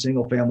from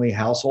single family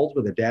households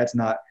where the dad's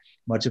not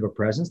much of a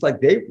presence. Like,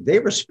 they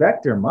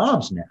respect their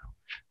moms now.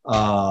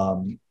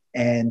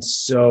 And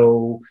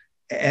so,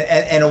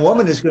 and a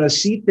woman is going to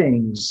see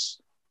things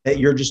that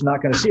you're just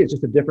not going to see. It's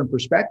just a different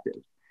perspective.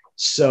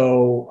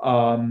 So,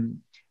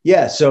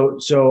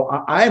 so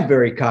I am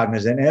very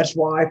cognizant. And that's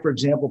why, for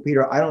example,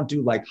 Peter, I don't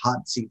do like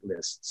hot seat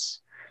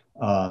lists.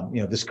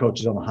 This coach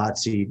is on the hot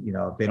seat,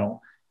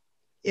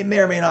 it may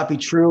or may not be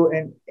true.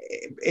 And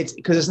it's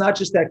because it's not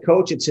just that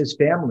coach, it's his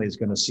family is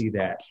going to see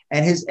that.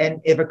 And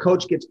if a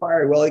coach gets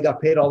fired, well, he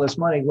got paid all this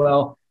money.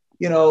 Well,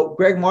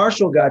 Greg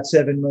Marshall got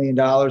 $7 million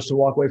to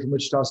walk away from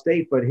Wichita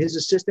State, but his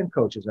assistant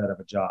coach is out of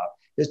a job.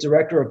 His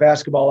director of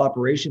basketball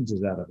operations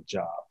is out of a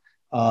job.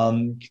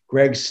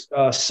 Greg's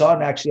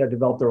son, actually, I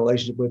developed a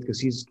relationship with because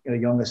he's a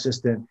young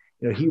assistant.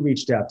 He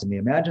reached out to me.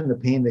 Imagine the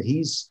pain that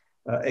he's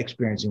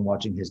experiencing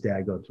watching his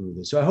dad go through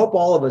this. So I hope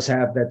all of us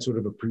have that sort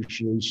of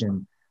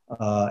appreciation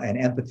and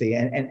empathy.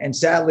 And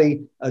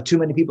sadly, too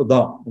many people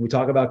don't. When we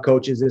talk about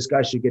coaches, this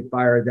guy should get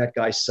fired, that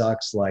guy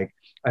sucks. Like,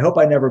 I hope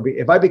I never be.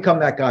 If I become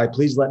that guy,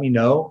 please let me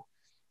know,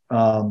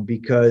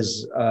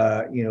 because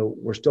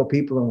we're still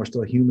people and we're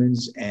still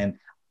humans. And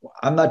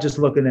I'm not just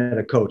looking at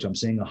a coach. I'm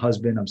seeing a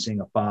husband. I'm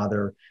seeing a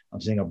father. I'm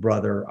seeing a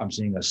brother. I'm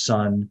seeing a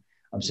son.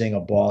 I'm seeing a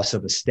boss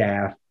of a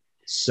staff.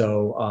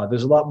 So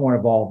there's a lot more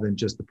involved than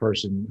just the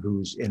person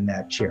who's in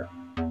that chair.